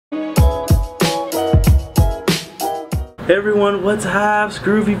Hey everyone, what's up?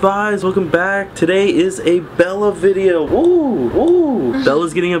 Groovy Vibes, welcome back. Today is a Bella video. Woo, woo.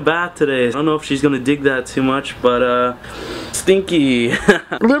 Bella's getting a bath today. I don't know if she's gonna dig that too much, but stinky.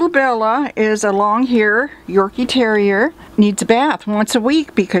 Little Bella is a long-hair Yorkie Terrier. Needs a bath once a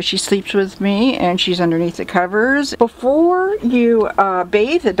week because she sleeps with me and she's underneath the covers. Before you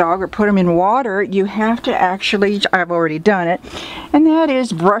bathe the dog or put them in water, you have to actually, I've already done it, and that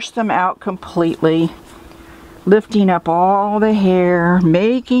is brush them out completely. Lifting up all the hair,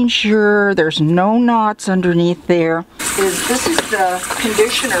 making sure there's no knots underneath there. This is the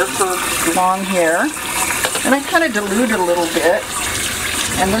conditioner for long hair. And I kind of dilute it a little bit.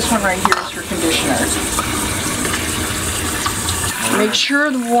 And this one right here is for conditioner. Make sure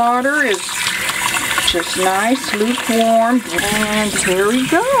the water is just nice, lukewarm. And here we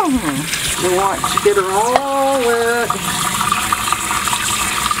go. You want to get her all wet.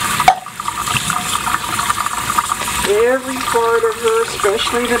 Every part of her,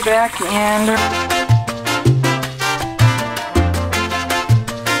 especially the back end.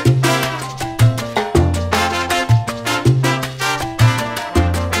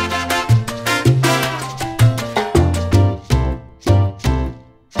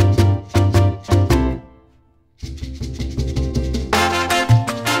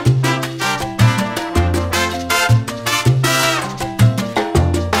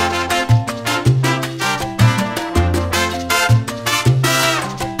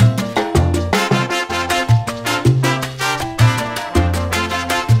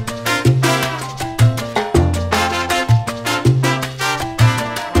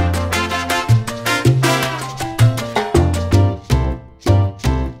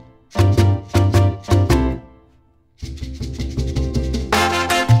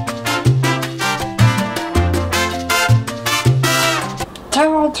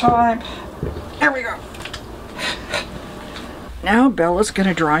 Towel time. There we go. Now Bella's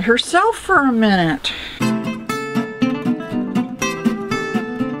gonna dry herself for a minute.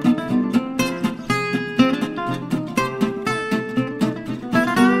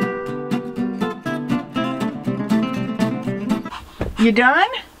 You done?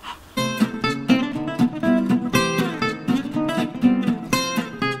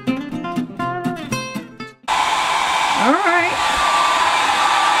 All right.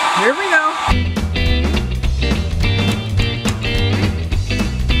 Here we go.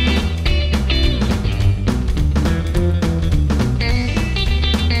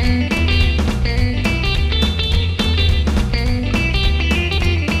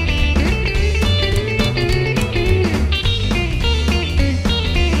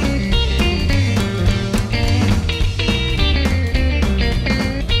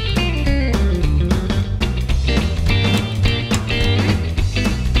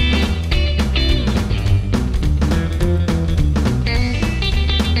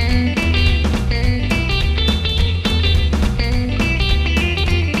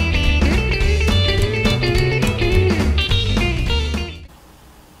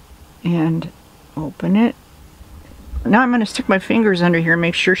 And open it. Now I'm going to stick my fingers under here and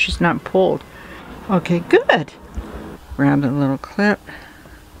make sure she's not pulled. Okay, good. Grab the little clip.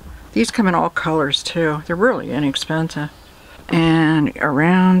 These come in all colors too. They're really inexpensive. And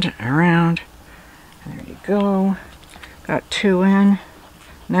around. There you go. Got two in.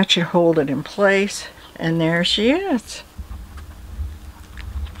 And that should hold it in place. And there she is.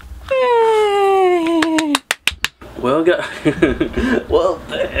 Yay! Well,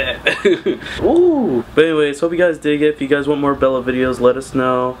 Ooh. But anyways, hope you guys dig it. If you guys want more Bella videos, let us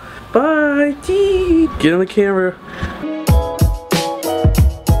know. Bye. Get on the camera.